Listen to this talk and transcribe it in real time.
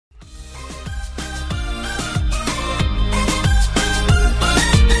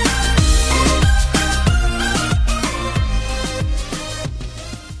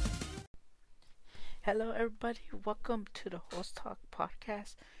Hello, everybody. Welcome to the Host Talk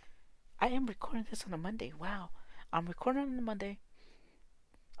podcast. I am recording this on a Monday. Wow, I'm recording on a Monday,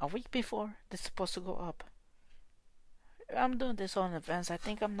 a week before this is supposed to go up. I'm doing this on advance. I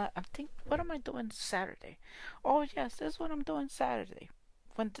think I'm not. I think what am I doing Saturday? Oh yes, this is what I'm doing Saturday.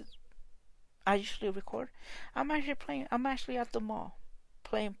 When I usually record, I'm actually playing. I'm actually at the mall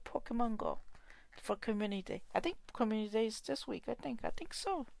playing Pokemon Go for Community Day. I think Community Day is this week. I think. I think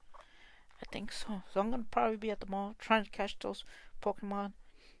so. I think so. So I'm gonna probably be at the mall trying to catch those Pokemon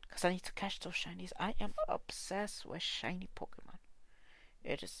because I need to catch those shinies. I am obsessed with shiny Pokemon.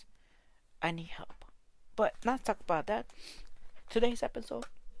 It is. I need help. But not talk about that. Today's episode,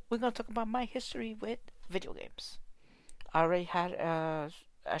 we're gonna talk about my history with video games. I already had a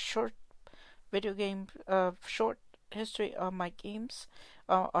short video game, short history of my games,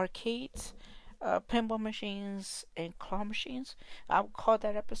 arcades, pinball machines, and claw machines. I would call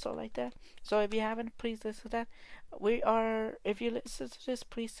that episode like that. So if you haven't, please listen to that. If you listen to this,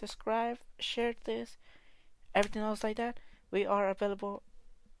 please subscribe, share this, everything else like that. We are available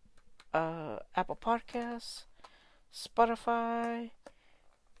Apple Podcasts, Spotify,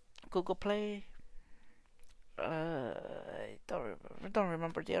 Google Play. I don't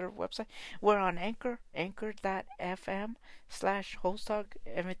remember the other website. We're on anchor.fm/hosttalk.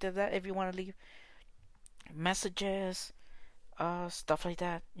 Everything that if you want to leave messages, stuff like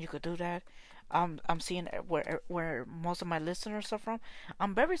that, you could do that. I'm seeing where most of my listeners are from.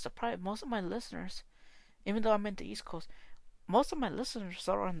 I'm very surprised. Most of my listeners, even though I'm in the East Coast, most of my listeners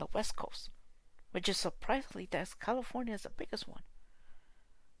are on the West Coast, which is surprisingly that California is the biggest one.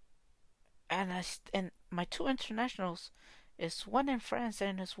 And my two internationals is one in France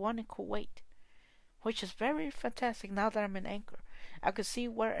and is one in Kuwait, which is very fantastic. Now that I'm in Anchor, I can see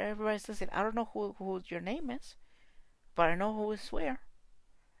where everybody's listening. I don't know who your name is, but I know who is where,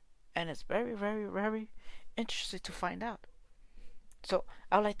 and it's very, very, very interesting to find out. So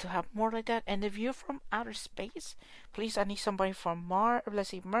I'd like to have more like that. And if you're from outer space, please, I need somebody from Mars.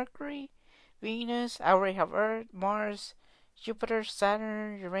 Let's see, Mercury, Venus. I already have Earth, Mars, Jupiter,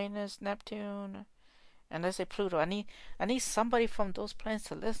 Saturn, Uranus, Neptune, and let's say Pluto. I need somebody from those planets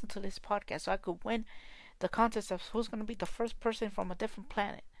to listen to this podcast so I could win the contest of who's going to be the first person from a different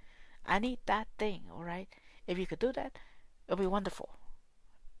planet. I need that thing, alright? If you could do that, it'll be wonderful.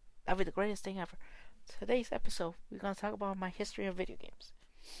 That'll be the greatest thing ever. Today's episode, we're going to talk about my history of video games.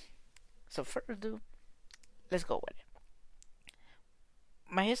 So, further ado, let's go with it.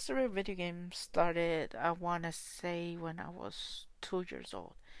 My history of video games started, I want to say, when I was 2 years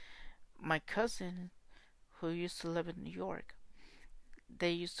old. My cousin, who used to live in New York,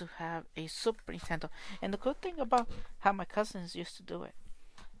 they used to have a Super Nintendo. And the good thing about how my cousins used to do it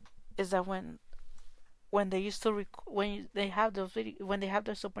is that when they used to when they have when they have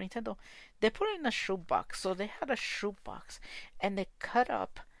their Super Nintendo, they put it in a shoebox. So they had a shoebox, and they cut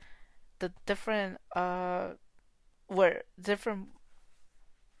up the different where different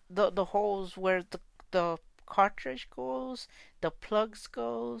the holes where the cartridge goes, the plugs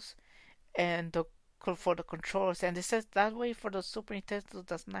goes, and the for the controllers. And it says that way for the Super Nintendo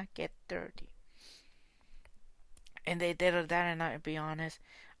does not get dirty. And they did that, and I'll be honest,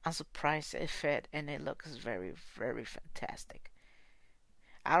 I'm surprised it fit, and it looks very, very fantastic.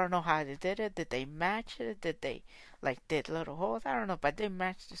 I don't know how they did it. Did they match it? Did they did little holes? I don't know, but they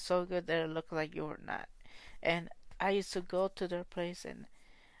matched it so good that it looked like you were not. And I used to go to their place, and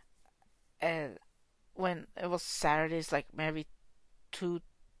when it was Saturdays, like maybe two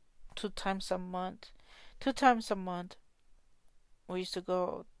times a month, we used to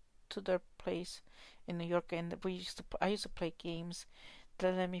go to their place in New York, and I used to play games.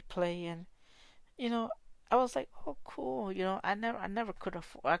 They let me play, and I was like, oh cool. I never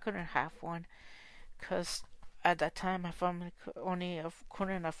I couldn't have one, because at that time my family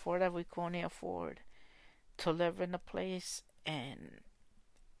couldn't afford that. We could only afford to live in a place, and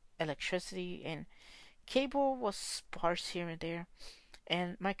electricity and cable was sparse here and there.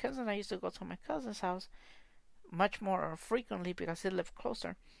 And my cousin, I used to go to my cousin's house much more frequently because he lived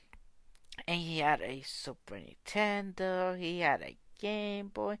closer. And he had a Super Nintendo, he had a Game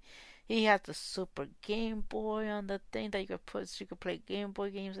Boy, he had the Super Game Boy on the thing that you could put so you could play Game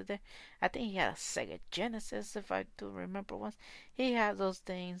Boy games with it. I think he had a Sega Genesis, if I do remember once. He had those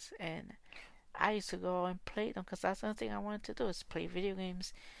things, and I used to go and play them because that's the only thing I wanted to do is play video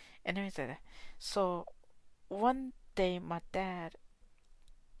games and everything. So one day my dad,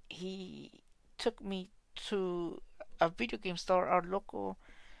 he took me to a video game store, our local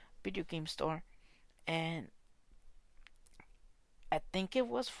video game store, and I think it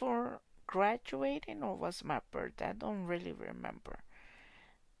was for graduating or was my birthday. I don't really remember.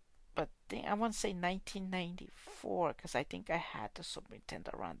 but I want to say 1994 because I think I had the Super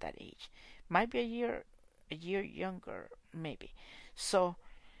Nintendo around that age. Might be a year younger, maybe. So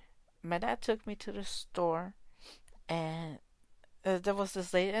my dad took me to the store, and there was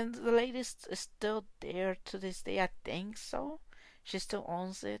this lady, and the lady is still there to this day. I think so. She still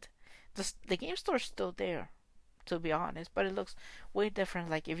owns it. The game store's still there, to be honest, but it looks way different.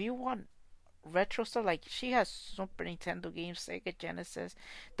 Like if you want retro stuff, like she has Super Nintendo games, Sega Genesis,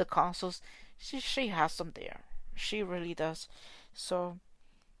 the consoles. She has them there. She really does. So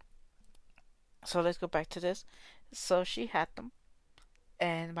let's go back to this. So she had them,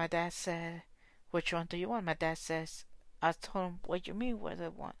 and my dad said, "Which one do you want?" My dad says, I told him, "What do you mean, what do I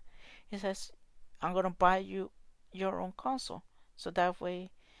want?" He says, "I'm gonna buy you your own console, so that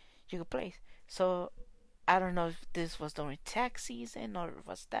way you can play." So I don't know if this was during tax season or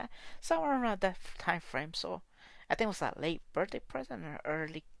was that somewhere around that time frame. So I think it was a late birthday present or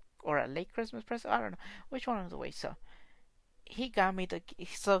early or a late Christmas present. I don't know which one of the way. So he got me the.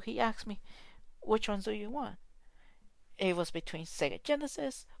 So he asked me, "Which ones do you want?" It was between Sega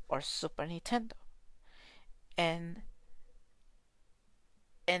Genesis or Super Nintendo, and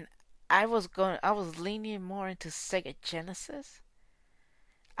and I was leaning more into Sega Genesis.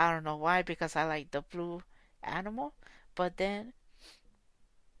 I don't know why, because I like the blue animal. But then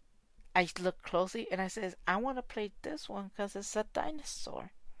I looked closely and I says, I want to play this one because it's a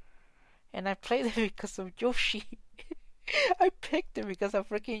dinosaur. And I played it because of Yoshi. I picked it because of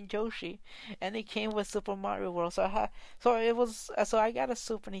freaking Yoshi, and it came with Super Mario World. So I got a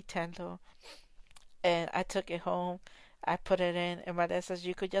Super Nintendo, and I took it home. I put it in, and my dad says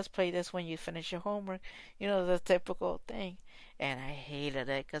you could just play this when you finish your homework. You know, the typical thing. And I hated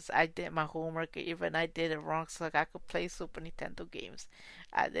it because I did my homework, even I did it wrong, so I could play Super Nintendo games.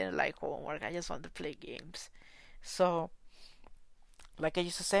 I didn't like homework. I just wanted to play games. So, like I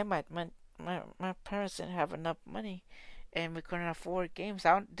used to say, my parents didn't have enough money, and we couldn't afford games.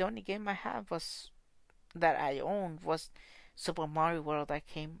 The only game I had was that I owned was Super Mario World that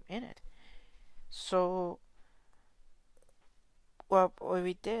came in it. So what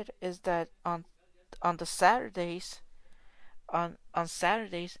we did is that on the Saturdays on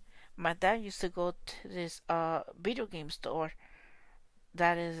Saturdays my dad used to go to this video game store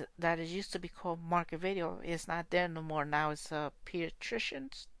that is used to be called Market Video. It's not there no more now. It's a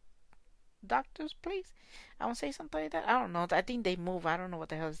pediatrician's doctor's place. I want to say something like that. I don't know. I think they moved. I don't know what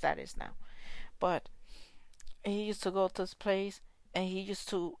the hell that is now. But he used to go to this place, and he used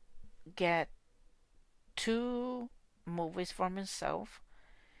to get two movies from himself.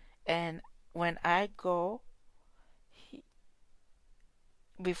 And when I go, he,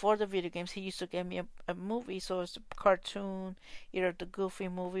 before the video games, he used to get me a movie. So it's a cartoon, either the Goofy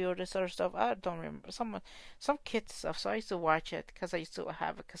movie or this other stuff. I don't remember some kids stuff. So I used to watch it because I used to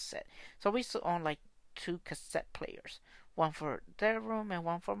have a cassette. So we used to own like two cassette players, one for their room and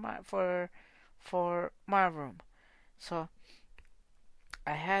one for my room. So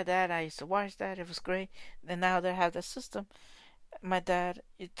I had that. I used to watch that. It was great. And now they have the system. My dad,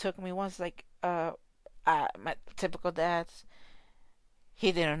 it took me once, like my typical dads.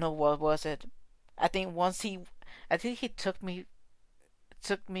 He didn't know what was it. I think once I think he took me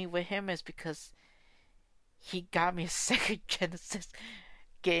with him is because he got me a Sega Genesis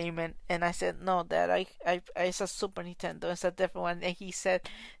game, and I said no, Dad. It's a Super Nintendo. It's a different one. And he said,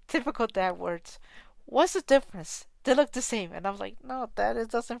 typical dad words. What's the difference? They look the same. And I was like, no, Dad, it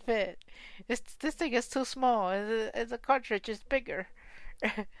doesn't fit. This thing is too small. The cartridge is bigger.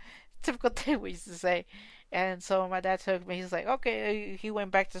 Typical thing we used to say. And so my dad took me. He's like, okay. He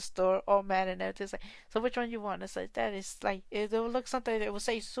went back to the store, all mad and everything. He's like, so which one you want? It's like, that is like, it will look something. It will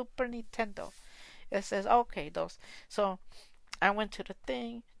say Super Nintendo. It says, okay, those. So I went to the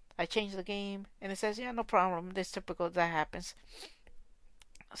thing. I changed the game, and it says, yeah, no problem. This typical that happens.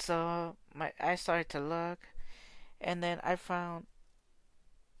 So I started to look, and then I found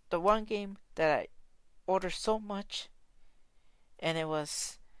the one game that I ordered so much, and it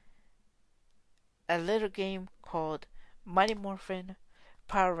was a little game called Mighty Morphin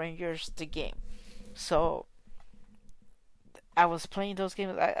Power Rangers the game. So I was playing those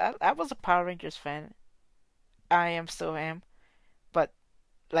games. I was a Power Rangers fan. I am still am, but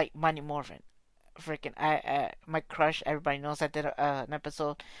like Mighty Morphin, freaking my crush. Everybody knows I did an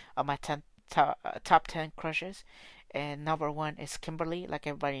episode of my top 10 crushes, and number one is Kimberly, like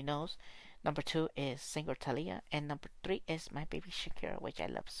everybody knows. Number two is Singer Talia, and number three is my baby Shakira, which I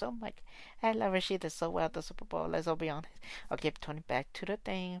love so much. I love her. She did so well at the Super Bowl. Let's all be honest. Okay, Tony, back to the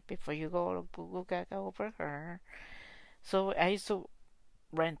thing before you go Google Gaga over her. So I used to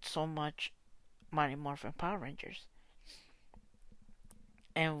rent so much Mighty Morphin Power Rangers,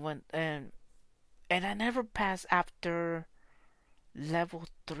 And I never passed after level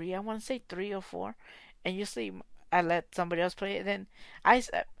 3. I want to say 3 or 4. And usually I let somebody else play it. Then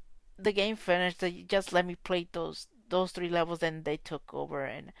the game finished. They just let me play those 3 levels, and they took over.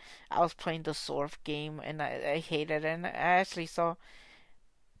 And I was playing the Sorf game, and I hated it. And I actually saw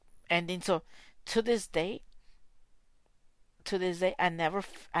ending. So to this day, I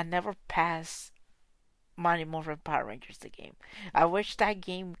never pass Mighty Morphin Power Rangers the game. I wish that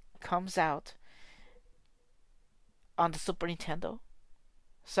game comes out on the Super Nintendo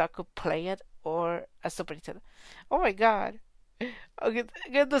so I could play it, or a Super Nintendo. Oh my god.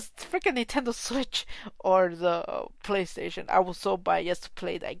 Get this freaking Nintendo Switch or the PlayStation. I was so biased to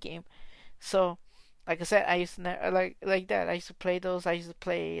play that game. So, like I said, I used to like that. I used to play those. I used to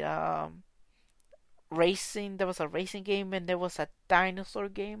play racing. There was a racing game, and there was a dinosaur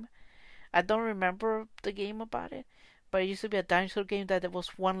game. I don't remember the game about it, but it used to be a dinosaur game that there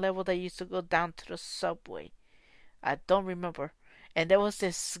was one level that used to go down to the subway. I don't remember. And there was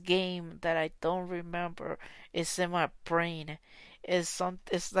this game that I don't remember. It's in my brain. It's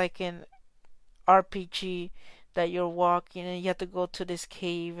like an RPG that you're walking and you have to go to this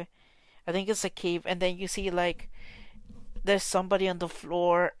cave. I think it's a cave, and then you see like there's somebody on the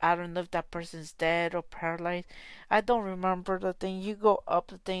floor. I don't know if that person's dead or paralyzed. I don't remember the thing. You go up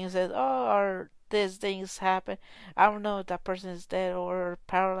the thing and says, "Oh, or these things happen." I don't know if that person is dead or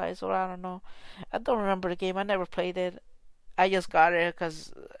paralyzed, or I don't know. I don't remember the game. I never played it. I just got it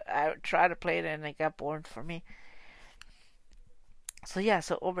because I tried to play it and it got boring for me. So yeah,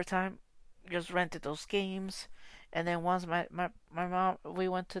 so over time, just rented those games, and then once my mom, we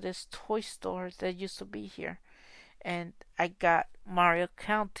went to this toy store that used to be here, and I got Mario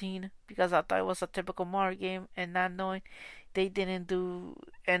Counting because I thought it was a typical Mario game, and not knowing they didn't do.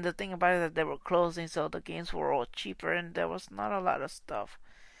 And the thing about it is that they were closing, so the games were all cheaper, and there was not a lot of stuff.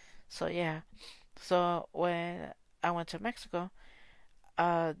 So yeah, so when I went to Mexico,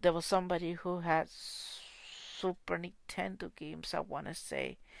 there was somebody who had Super Nintendo games, I want to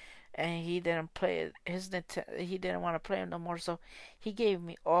say, and he didn't play it. He didn't want to play them no more, so he gave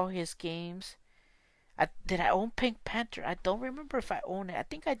me all his games. Did I own Pink Panther? I don't remember if I owned it. I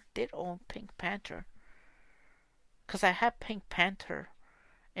think I did own Pink Panther, cause I had Pink Panther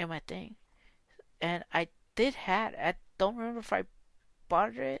in my thing, and I did had. I don't remember if I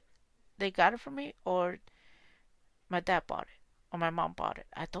bought it. They got it for me, or my dad bought it, or my mom bought it.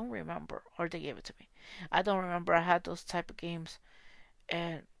 I don't remember, or they gave it to me. I don't remember. I had those type of games,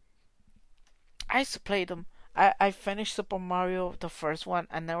 and I used to play them. I finished Super Mario, the first one.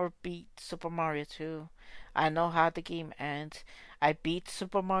 I never beat Super Mario 2. I know how the game ends. I beat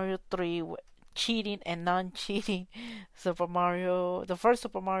Super Mario 3 cheating and non-cheating. Super Mario, the first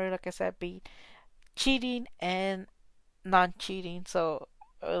Super Mario, like I said, beat cheating and non-cheating. So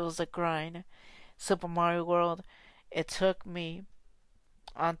it was a grind. Super Mario World, it took me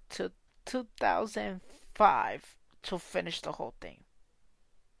until 2005 to finish the whole thing,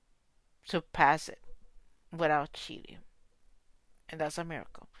 to pass it without cheating, and that's a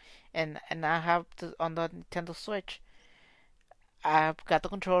miracle. And I have on the Nintendo Switch. I've got the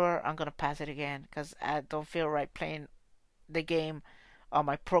controller. I'm gonna pass it again because I don't feel right playing the game on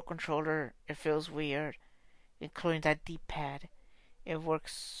my Pro controller. It feels weird, including that D-pad. It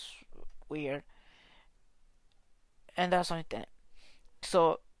works weird, and that's the only thing.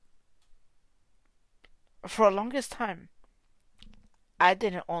 So for the longest time, I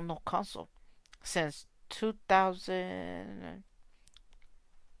didn't own no console since 2000.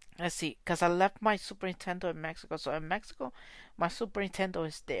 Let's see, because I left my Super Nintendo in Mexico. So in Mexico, my Super Nintendo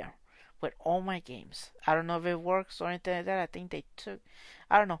is there with all my games. I don't know if it works or anything like that. I think they took.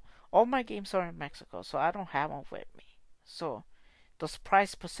 I don't know. All my games are in Mexico, so I don't have them with me. So those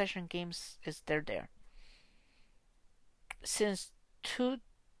prized possession games is they're there. Since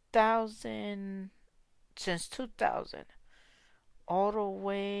 2000, since 2000, all the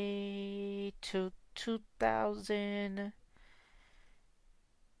way to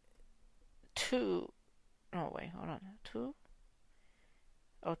 2002. No, wait, hold on. Two?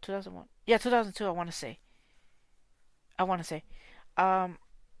 Oh, 2001. Yeah, 2002. I want to say. Um,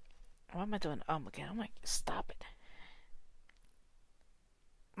 what am I doing? Again. I'm like, stop it.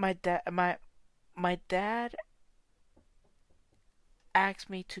 My dad asked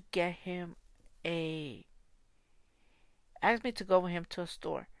me to get him a asked me to go with him to a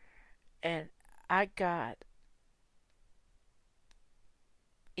store, and I got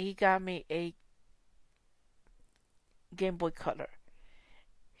he got me a Game Boy Color.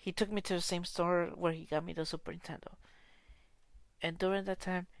 He took me to the same store where he got me the Super Nintendo, and during that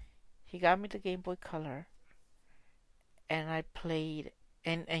time, he got me the Game Boy Color, and I played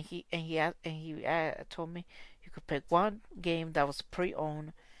and he told me you could pick one game that was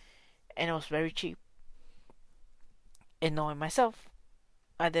pre-owned and it was very cheap. And knowing myself,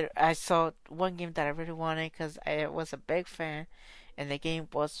 I saw one game that I really wanted because I was a big fan, and the game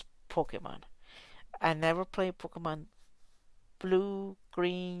was Pokemon. I never played Pokemon blue,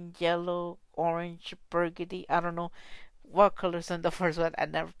 green, yellow, orange, burgundy. I don't know what colors in the first one. I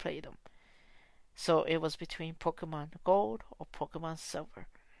never played them. So it was between Pokemon Gold or Pokemon Silver.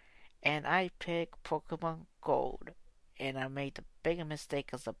 And I picked Pokemon Gold. And I made the big mistake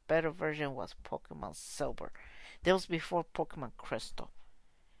because the better version was Pokemon Silver. That was before Pokemon Crystal.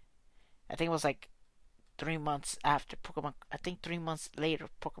 I think it was like 3 months after Pokemon. I think 3 months later,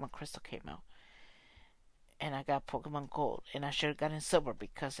 Pokemon Crystal came out. And I got Pokemon Gold. And I should have gotten Silver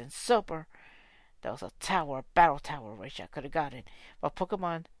because in Silver, there was a tower, a battle tower, which I could have gotten. But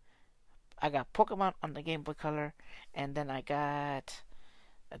I got Pokemon on the Game Boy Color. And then I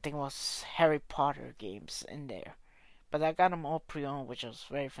think it was Harry Potter games in there. But I got them all pre-owned, which was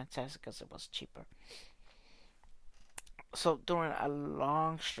very fantastic because it was cheaper. So during a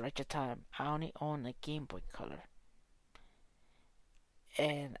long stretch of time, I only owned a Game Boy Color.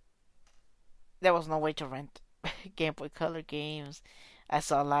 And there was no way to rent Game Boy Color games. I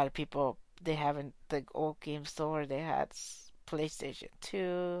saw a lot of people, they haven't, the old game store, they had PlayStation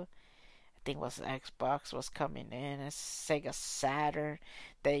 2. I think it was Xbox was coming in, and Sega Saturn.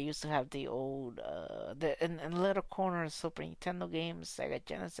 They used to have the old, in the little corner of Super Nintendo games, Sega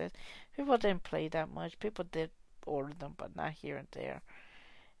Genesis. People didn't play that much. People did order them, but not here and there.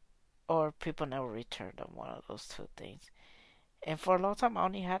 Or people never returned them, one of those two things. And for a long time, I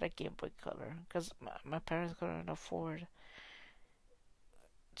only had a Game Boy Color because my parents couldn't afford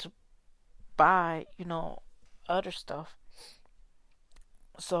to buy, other stuff.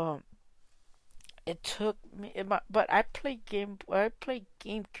 So it took me, but I played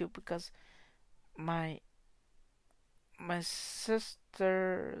GameCube because my my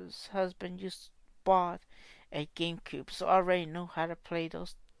sister's husband used bought a GameCube, so I already know how to play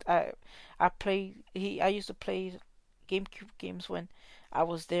those. I used to play GameCube games when I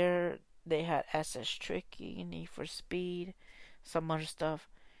was there. They had SS Tricky, Need for Speed, some other stuff,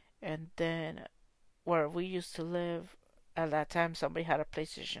 and then where we used to live at that time, somebody had a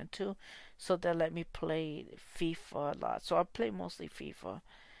PlayStation 2, so they let me play FIFA a lot. So I play mostly FIFA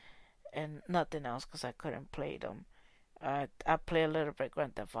and nothing else because I couldn't play them. I play a little bit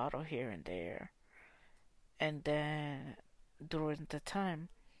Grand Theft Auto here and there, and then during the time,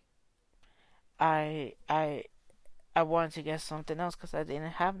 I I I wanted to get something else because I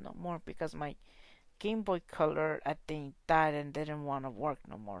didn't have no more because my Game Boy Color I think died and didn't want to work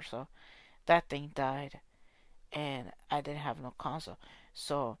no more. So that thing died and I didn't have no console.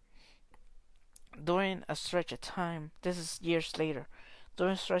 So during a stretch of time, this is years later,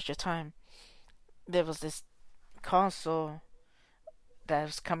 during a stretch of time, there was this console that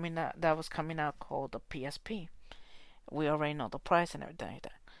was coming out called the PSP. We already know the price and everything like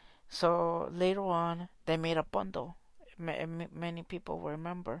that. So later on, they made a bundle. Many people will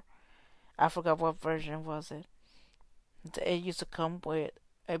remember. I forgot what version was it. It used to come with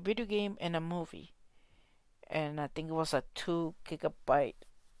a video game and a movie, and I think it was a 2 GB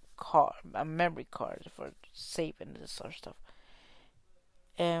card, a memory card for saving this sort of stuff.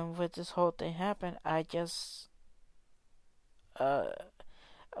 And with this whole thing happened, I just uh,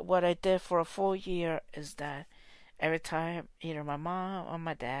 what I did for a full year is that every time either my mom or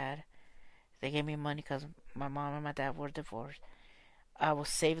my dad they gave me money because my mom and my dad were divorced. I would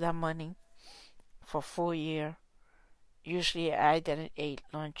save that money for a full year. Usually, I didn't eat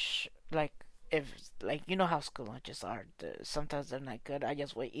lunch like if how school lunches are. Sometimes they're not good. I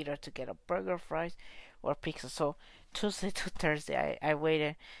just wait either to get a burger, fries, or pizza. So Tuesday to Thursday, I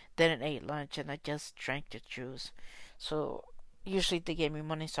waited, didn't eat lunch, and I just drank the juice. So usually they gave me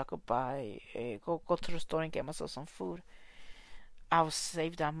money so I could buy go to the store and get myself some food. I would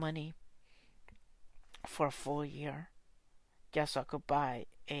save that money for a full year just so I could buy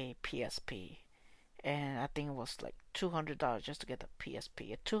a PSP. And I think it was like $200 just to get the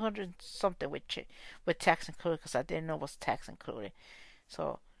PSP. 200 something with tax included because I didn't know it was tax included.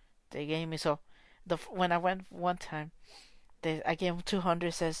 So they gave me when I went one time, I gave them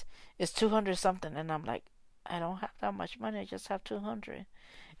 200. Says it's 200 something, and I'm like, I don't have that much money. I just have 200.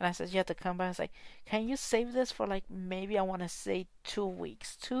 And I said, you have to come back. I was like, can you save this for like maybe I want to say 2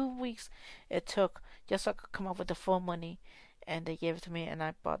 weeks. 2 weeks it took just so I could come up with the full money. And they gave it to me, and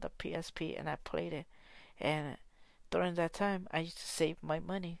I bought the PSP and I played it. And during that time, I used to save my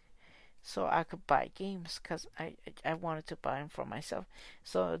money so I could buy games because I wanted to buy them for myself.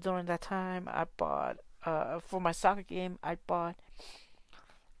 So during that time, I bought for my soccer game. I bought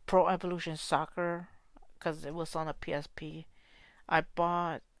Pro Evolution Soccer because it was on a PSP. I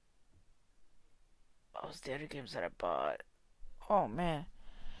bought. What was the other games that I bought? Oh man.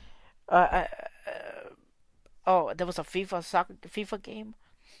 Uh, oh, there was a FIFA game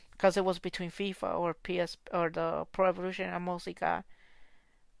because it was between FIFA or PS or the Pro Evolution. I mostly got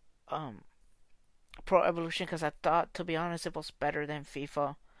um Pro Evolution because I thought, to be honest, it was better than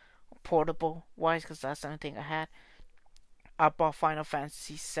FIFA portable wise because that's the only thing I had. I bought Final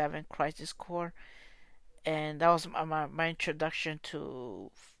Fantasy VII Crisis Core, and that was my introduction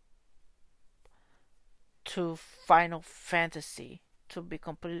to Final Fantasy. To be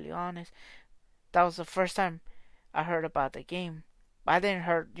completely honest, that was the first time I heard about the game. But I didn't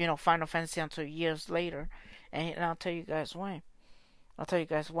heard Final Fantasy until years later, and I'll tell you guys why. I'll tell you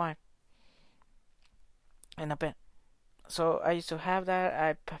guys why in a bit. So I used to have that.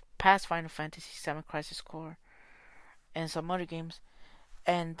 I passed Final Fantasy VII Crisis Core and some other games,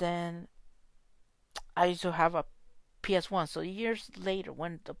 and then I used to have a PS1. So years later,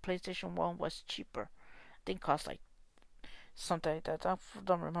 when the PlayStation 1 was cheaper, I think it cost like something like that. I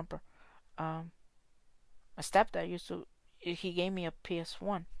don't remember. Um, my stepdad used to. He gave me a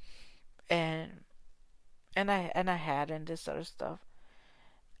PS1, and I had and this other stuff,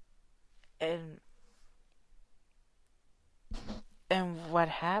 and what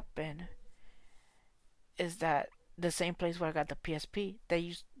happened is that the same place where I got the PSP, they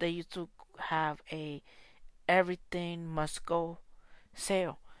used to have a everything must go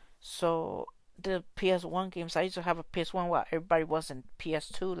sale. So the PS1 games, I used to have a PS1 while everybody was in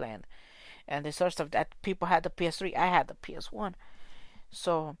PS2 land, and the sort of stuff that people had the PS3, I had the PS1.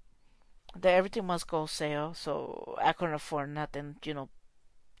 So the everything must go sale. So I couldn't afford nothing,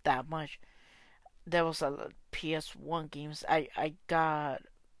 that much. There was a PS1 games. I got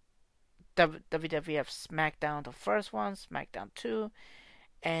WWF SmackDown, the first one, SmackDown 2,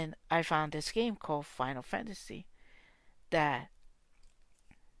 and I found this game called Final Fantasy that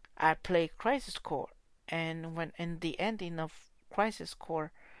I played Crisis Core, and when in the ending of Crisis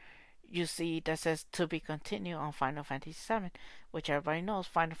Core, you see that says to be continued on Final Fantasy VII, which everybody knows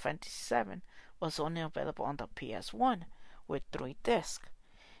Final Fantasy VII was only available on the PS1 with 3 discs.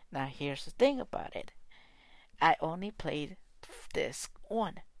 Now here's the thing about it. I only played disc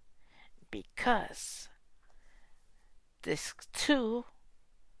 1 because disc 2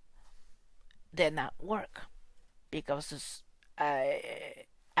 did not work because I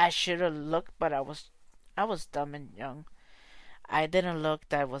should have looked, but I was dumb and young. I didn't look.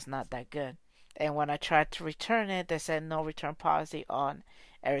 That was not that good. And when I tried to return it, they said no return policy on.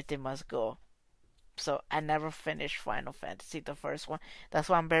 Everything must go. So I never finished Final Fantasy, the first one. That's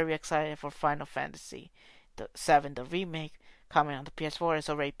why I'm very excited for Final Fantasy the 7, the remake, coming on the PS4. It's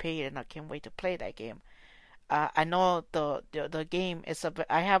already paid, and I can't wait to play that game. I know the game is a.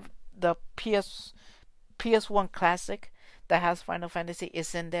 I have the PS1 Classic that has Final Fantasy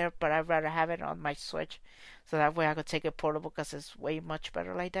is in there, but I'd rather have it on my Switch, so that way I could take it portable because it's way much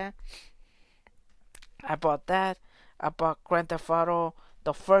better like that. I bought that. I bought Grand Theft Auto,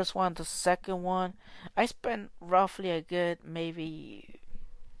 the first one, the second one. I spent roughly a good maybe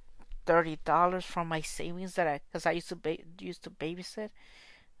 $30 from my savings because I used to babysit.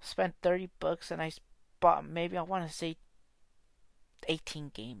 Spent $30 and I bought maybe I want to say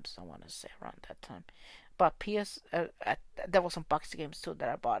 18 games. I want to say around that time. But there was some box games too that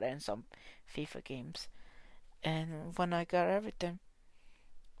I bought and some FIFA games. And when I got everything,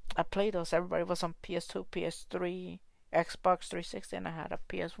 I played those. Everybody was on PS2, PS3, Xbox 360, and I had a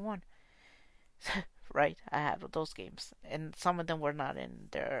PS1. Right, I had those games, and some of them were not in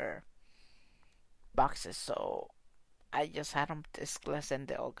their boxes, so I just had them diskless, and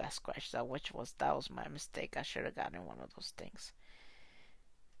they all got scratched out, that was my mistake. I should have gotten one of those things.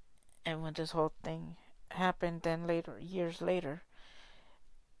 And when this whole thing happened, then later, years later,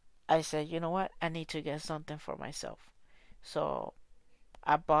 I said, you know what? I need to get something for myself. So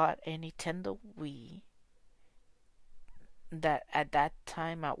I bought a Nintendo Wii that at that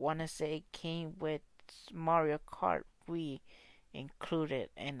time I want to say came with Mario Kart Wii included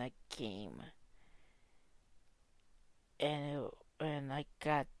in a game. And I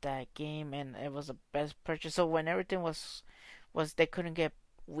got that game, and it was the best purchase. So when everything was they couldn't get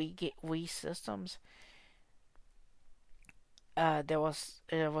Wii systems, there was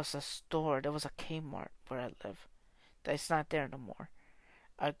a store, there was a Kmart where I live. That's not there no more.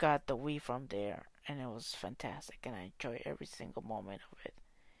 I got the Wii from there, and it was fantastic, and I enjoyed every single moment of it.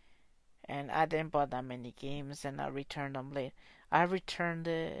 And I didn't buy that many games, and I returned them late. I returned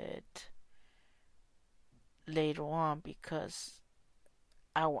it later on because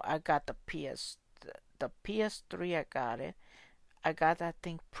I got the PS3. I got it. I got that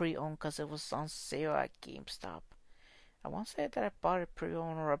thing pre-owned because it was on sale at GameStop. I won't say that I bought it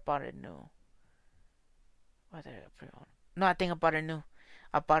pre-owned or I bought it new. What did I pre-owned? No, I think I bought it new.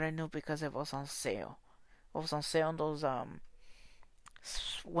 I bought it new because it was on sale. It was on sale on those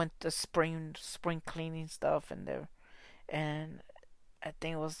went the spring cleaning stuff in there, and I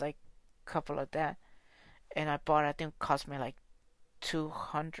think it was like a couple of that, and I bought it. I think it cost me like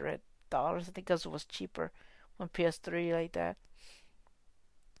 $200. I think because it was cheaper when PS3 like that.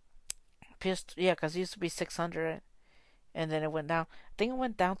 Yeah, because it used to be 600, and then it went down. I think it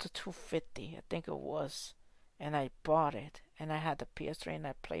went down to 250. I think it was, and I bought it, and I had the PS3 and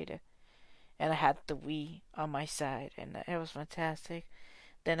I played it, and I had the Wii on my side, and it was fantastic.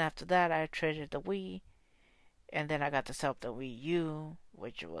 Then after that, I traded the Wii, and then I got to sell the Wii U,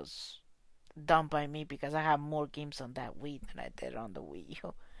 which was done by me because I have more games on that Wii than I did on the Wii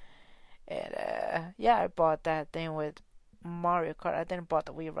U. And yeah, I bought that thing with Mario Kart. I didn't bought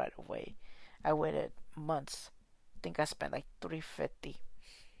the Wii right away. I waited months. I think I spent like $350.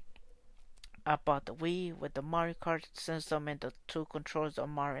 I bought the Wii with the Mario Kart system and the two controllers, the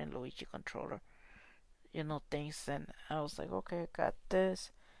Mario and Luigi controller. Things. And I was like, okay, I got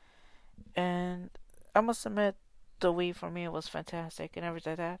this. And I must admit, the Wii for me was fantastic and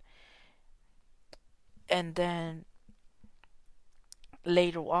everything like that. And then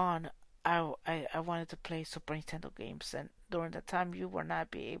later on, I wanted to play Super Nintendo games, and during that time you were not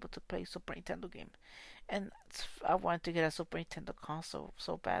be able to play Super Nintendo games, and I wanted to get a Super Nintendo console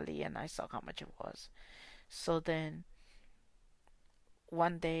so badly, and I saw how much it was. So then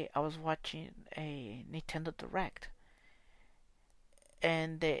one day I was watching a Nintendo Direct,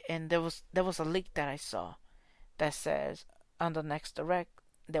 and there was a leak that I saw that says on the next Direct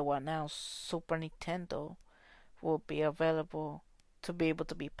they will announce Super Nintendo will be available to be able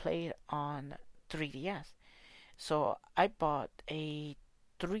to be played on 3DS. So I bought a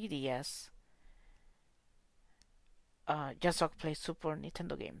 3DS just so I could play Super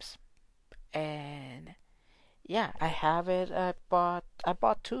Nintendo games. And yeah, I have it. I bought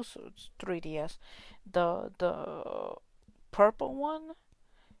two 3DS, the purple one,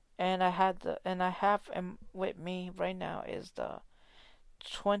 and I have with me right now is the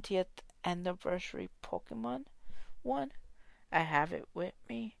 20th anniversary Pokemon one. I have it with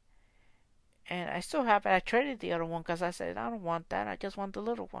me, and I still have it. I traded the other one because I said I don't want that. I just want the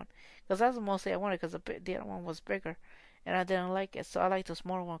little one because that's the mostly I wanted because the other one was bigger, and I didn't like it. So I like the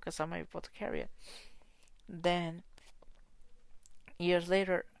smaller one because I'm able to carry it. Then years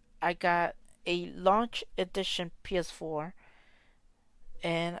later, I got a launch edition PS4,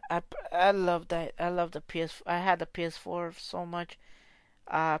 and I love that. I love the PS. I had the PS4 so much.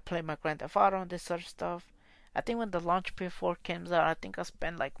 I played my Grand Theft Auto and this sort of stuff. I think when the launch PS4 came out, I think I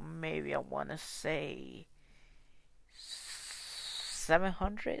spent like maybe I want to say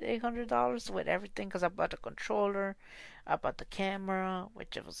 $700, $800 with everything because I bought the controller, I bought the camera,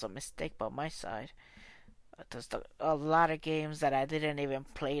 which was a mistake by my side. There's a lot of games that I didn't even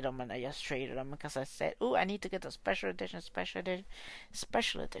play them and I just traded them because I said, "Ooh, I need to get the special edition, special edition,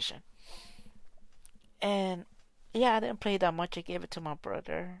 special edition." And yeah, I didn't play that much. I gave it to my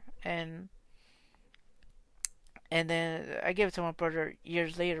brother, and then I gave it to my brother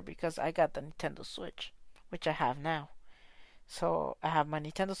years later because I got the Nintendo Switch, which I have now. So I have my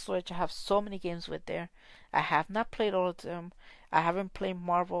Nintendo Switch. I have so many games with there. I have not played all of them. I haven't played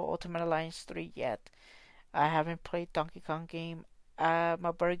Marvel Ultimate Alliance 3 yet. I haven't played Donkey Kong game. My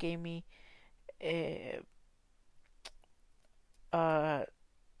brother gave me uh,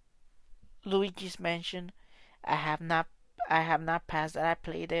 Luigi's Mansion. I have not. I have not passed that. I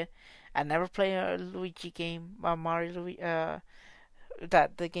played it. I never played a Luigi game. Mario Luigi.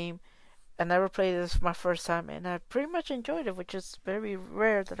 That the game. I never played this my first time, and I pretty much enjoyed it, which is very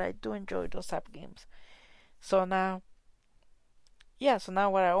rare that I do enjoy those type of games. So now, yeah. So now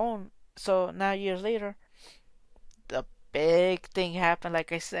what I own. So now years later, the big thing happened.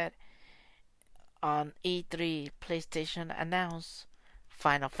 Like I said, on E3, PlayStation announced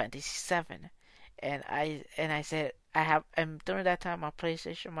Final Fantasy VII, and I said I have. And during that time,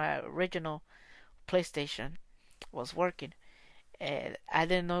 my original PlayStation, was working, and I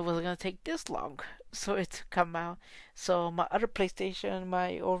didn't know it was gonna take this long, so it to come out. So my other PlayStation,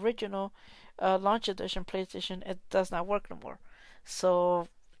 my original launch edition PlayStation, it does not work no more. So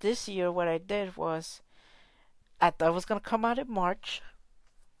this year, what I did was I thought it was gonna come out in March.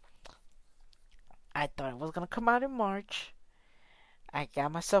 I thought it was gonna come out in March. I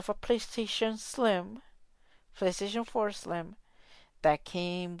got myself a PlayStation Slim, PlayStation 4 Slim, that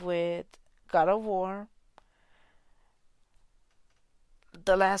came with God of War,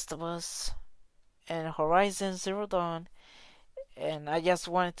 The Last of Us, and Horizon Zero Dawn, and I just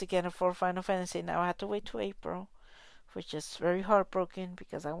wanted to get it for Final Fantasy. Now I have to wait till April, which is very heartbroken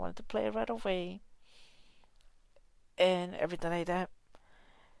because I wanted to play it right away and everything like that.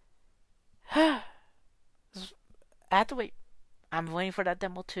 I have to wait. I'm waiting for that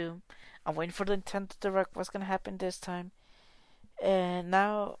demo too. I'm waiting for the Nintendo Direct. What's gonna happen this time? And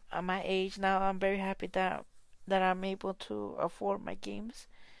now at my age, now I'm very happy that I'm able to afford my games,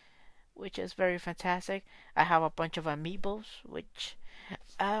 which is very fantastic. I have a bunch of amiibos, which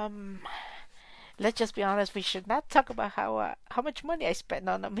um let's just be honest, we should not talk about how much money I spent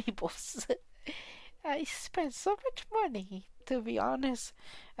on amiibos. I spent so much money, to be honest.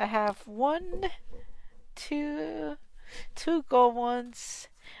 I have two, two gold ones.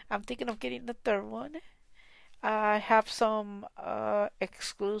 I'm thinking of getting the third one. I have some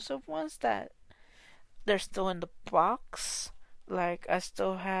exclusive ones that they're still in the box. Like I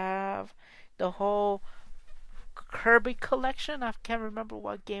still have the whole Kirby collection. I can't remember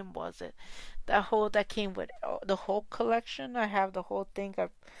what game was it. That came with the whole collection. I have the whole thing. I've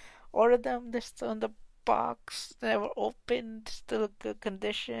ordered them. They're still in the box. Never opened. Still in good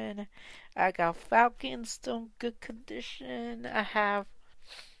condition. I got Falcons still in good condition. I have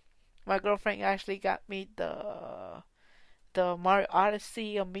my girlfriend actually got me the Mario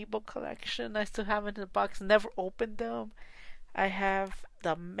Odyssey Amiibo collection. I still have it in the box. Never opened them. I have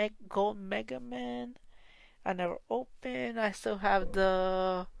the Gold Mega Man. I never opened. I still have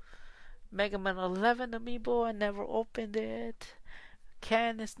the Mega Man 11 Amiibo. I never opened it.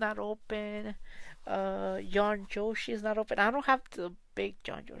 Ken is not open. Yarn Joshi is not open. I don't have the big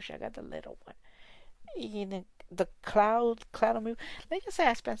John Joshi. I got the little one. You know, the Cloud Amiibo. Let's just say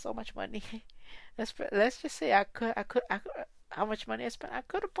I spent so much money. Let's just say I could. How much money I spent? I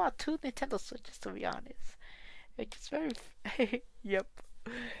could have bought 2 Nintendo Switches, to be honest. It's very. Yep.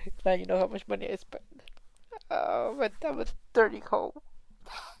 Now you know how much money I spent. But I'm a dirty hole.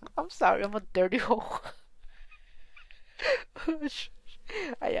 I'm sorry, I'm a dirty hole.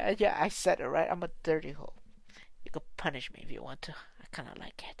 Yeah, I said it right. I'm a dirty hole. You could punish me if you want to. I kind of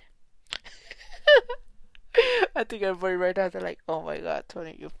like it. I think everybody right now they're like, "Oh my God,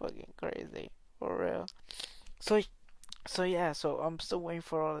 Tony, you fucking crazy for real." So, so I'm still waiting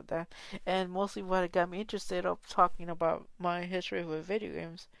for all of that, and mostly what got me interested of talking about my history with video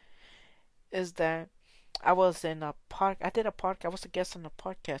games is that I was in a park. I did a podcast. I was a guest on a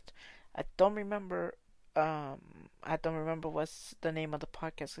podcast. I don't remember. I don't remember what's the name of the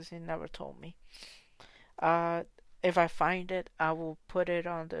podcast because he never told me. Uh, if I find it, I will put it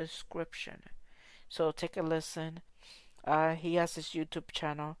on the description. So take a listen. He has his YouTube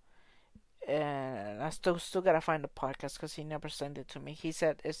channel, and I still gotta find the podcast because he never sent it to me. He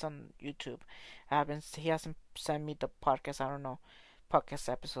said it's on YouTube. He hasn't sent me the podcast. I don't know podcast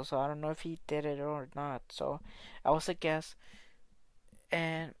episode, so I don't know if he did it or not. So I was a guest,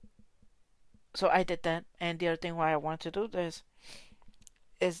 and so I did that. And the other thing why I want to do this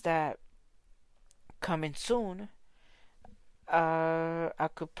is that coming soon, I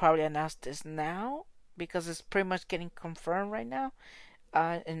could probably announce this now because it's pretty much getting confirmed right now.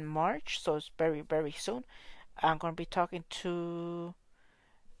 In March, so it's very very soon. I'm gonna be talking to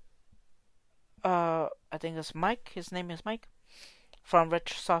I think it's Mike. His name is Mike from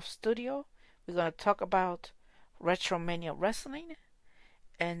Retrosoft Studio. We're gonna talk about Retromania Wrestling,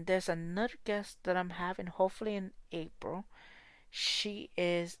 and there's another guest that I'm having hopefully in April. She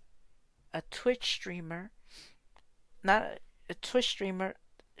is a Twitch streamer, not a Twitch streamer.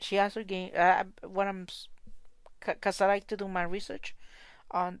 She has her game. What I'm, cause I like to do my research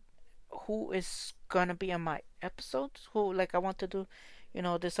on who is gonna be on my episodes. Who like I want to do,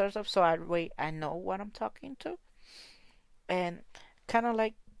 this sort of stuff. So I know what I'm talking to, and kind of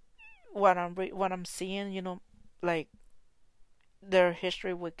like what I'm seeing. Like their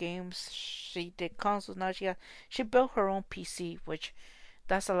history with games. She did consoles. Now she built her own PC, which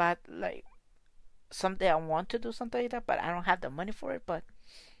that's a lot. Like someday I want to do something like that, but I don't have the money for it. But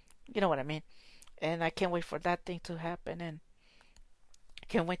you know what I mean. And I can't wait for that thing to happen, and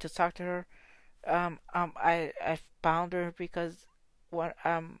can't wait to talk to her. I found her because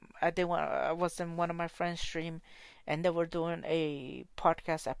I was in one of my friends' stream, and they were doing a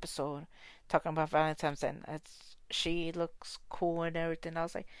podcast episode talking about Valentine's, and she looks cool and everything. I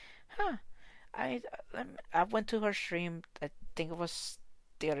was like, huh. I went to her stream. I think it was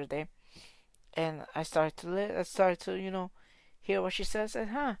the other day, and I started to hear what she says.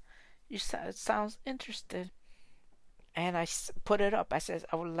 And it sounds interested. And I put it up. I says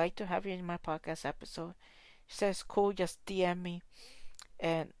I would like to have you in my podcast episode. She says cool, just DM me.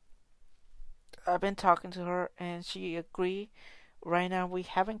 And I've been talking to her, and she agreed. Right now, we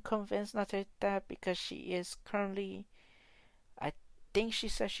haven't convinced nothing like that because she is currently, I think she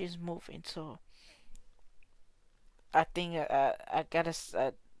says she's moving, so I think I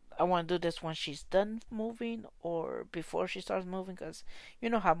gotta. I want to do this when she's done moving or before she starts moving, because you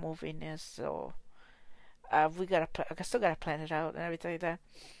know how moving is. So we gotta. I still gotta plan it out and everything like that.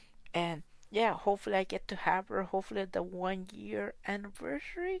 And yeah, hopefully I get to have her. Hopefully the 1 year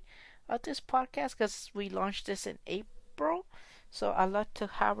anniversary of this podcast, because we launched this in April. So I'd like to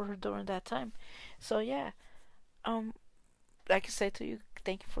have her during that time. So yeah, um, like I said to you,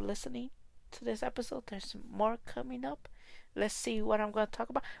 thank you for listening to this episode. There's more coming up. Let's see what I'm gonna talk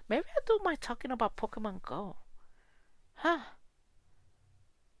about. Maybe I'll do my talking about Pokemon Go. Huh?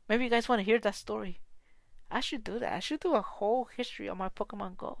 Maybe you guys want to hear that story. I should do that. I should do a whole history on my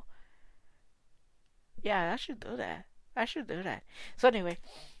Pokemon Go. Yeah, I should do that. I should do that. So anyway,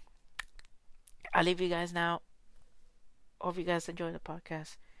 I'll leave you guys now. Hope you guys enjoy the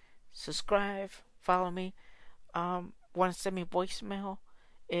podcast. Subscribe, follow me. Want to send me voicemail?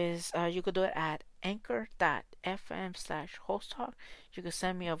 Is you could do it at anchor.fm/hosttalk. You can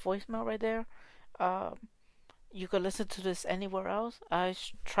send me a voicemail right there. You can listen to this anywhere else. I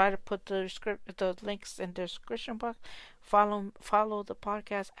try to put the links in the description box. Follow the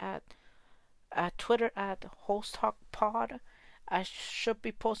podcast at Twitter at hosttalkpod. I should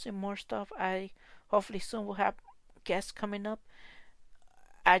be posting more stuff. I hopefully soon will have guests coming up.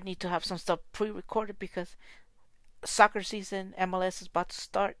 I need to have some stuff pre-recorded because soccer season MLS is about to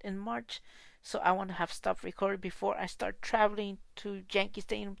start in March, so I want to have stuff recorded before I start traveling to Yankee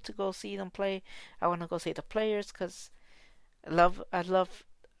Stadium to go see them play. I want to go see the players because I love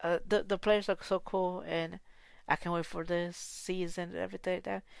the players are so cool, and I can't wait for this season and everything like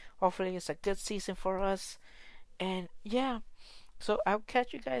that. Hopefully it's a good season for us, and yeah. So I'll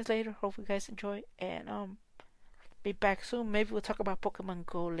catch you guys later. Hope you guys enjoy, and be back soon. Maybe we'll talk about Pokemon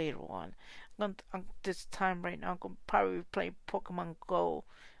Go later on. This time right now, I'm gonna probably play Pokemon Go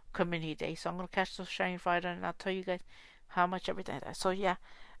Community Day. So I'm gonna catch those shiny fighter, and I'll tell you guys how much everything is. So yeah,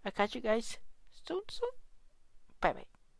 I'll catch you guys soon. Bye bye.